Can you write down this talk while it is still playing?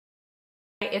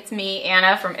it's me,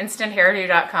 Anna from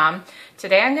InstantHairdo.com.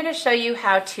 Today I'm going to show you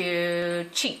how to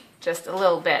cheat just a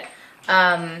little bit.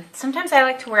 Sometimes I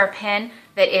like to wear a pin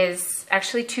that is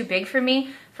actually too big for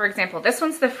me. For example, this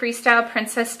one's the Freestyle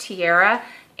Princess Tiara,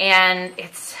 and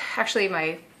it's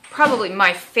actually probably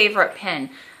my favorite pin.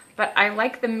 But I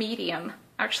like the medium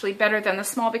actually better than the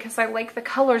small because I like the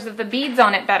colors of the beads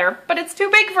on it better, but it's too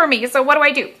big for me, so what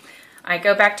do? I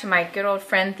go back to my good old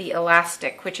friend, the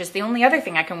elastic, which is the only other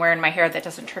thing I can wear in my hair that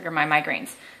doesn't trigger my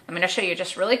migraines. I'm going to show you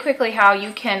just really quickly how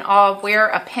you can wear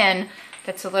a pin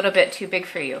that's a little bit too big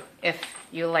for you if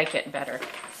you like it better.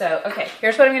 So, okay,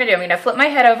 here's what I'm going to do. I'm going to flip my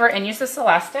head over and use this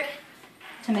elastic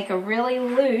to make a really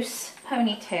loose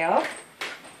ponytail.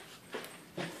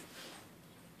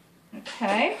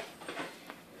 Okay.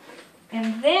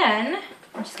 And then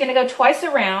I'm just going to go twice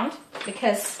around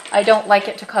because I don't like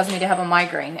it to cause me to have a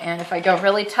migraine. And if I go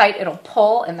really tight, it'll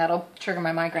pull and that'll trigger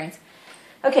my migraines.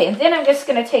 Okay, and then I'm just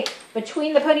going to take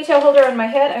between the ponytail holder and my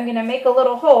head, I'm going to make a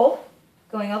little hole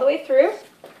going all the way through.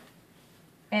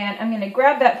 And I'm going to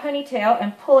grab that ponytail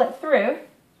and pull it through.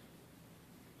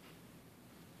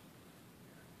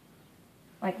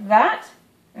 Like that.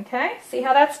 Okay, see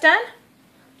how that's done?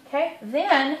 Okay,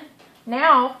 then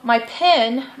now my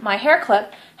pin, my hair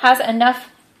clip, has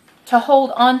enough to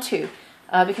hold onto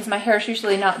because my hair is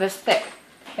usually not this thick.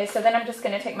 Okay, so then I'm just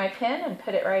going to take my pin and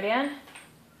put it right in,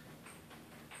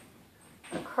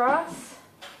 across.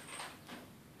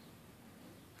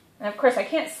 And of course I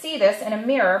can't see this in a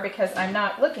mirror because I'm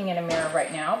not looking in a mirror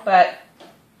right now, but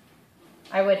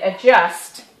I would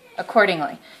adjust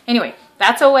accordingly. Anyway,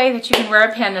 that's a way that you can wear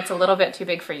a pin that's a little bit too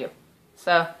big for you.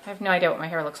 So I have no idea what my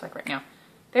hair looks like right now.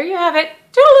 There you have it.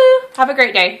 Toodaloo! Have a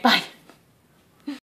great day. Bye.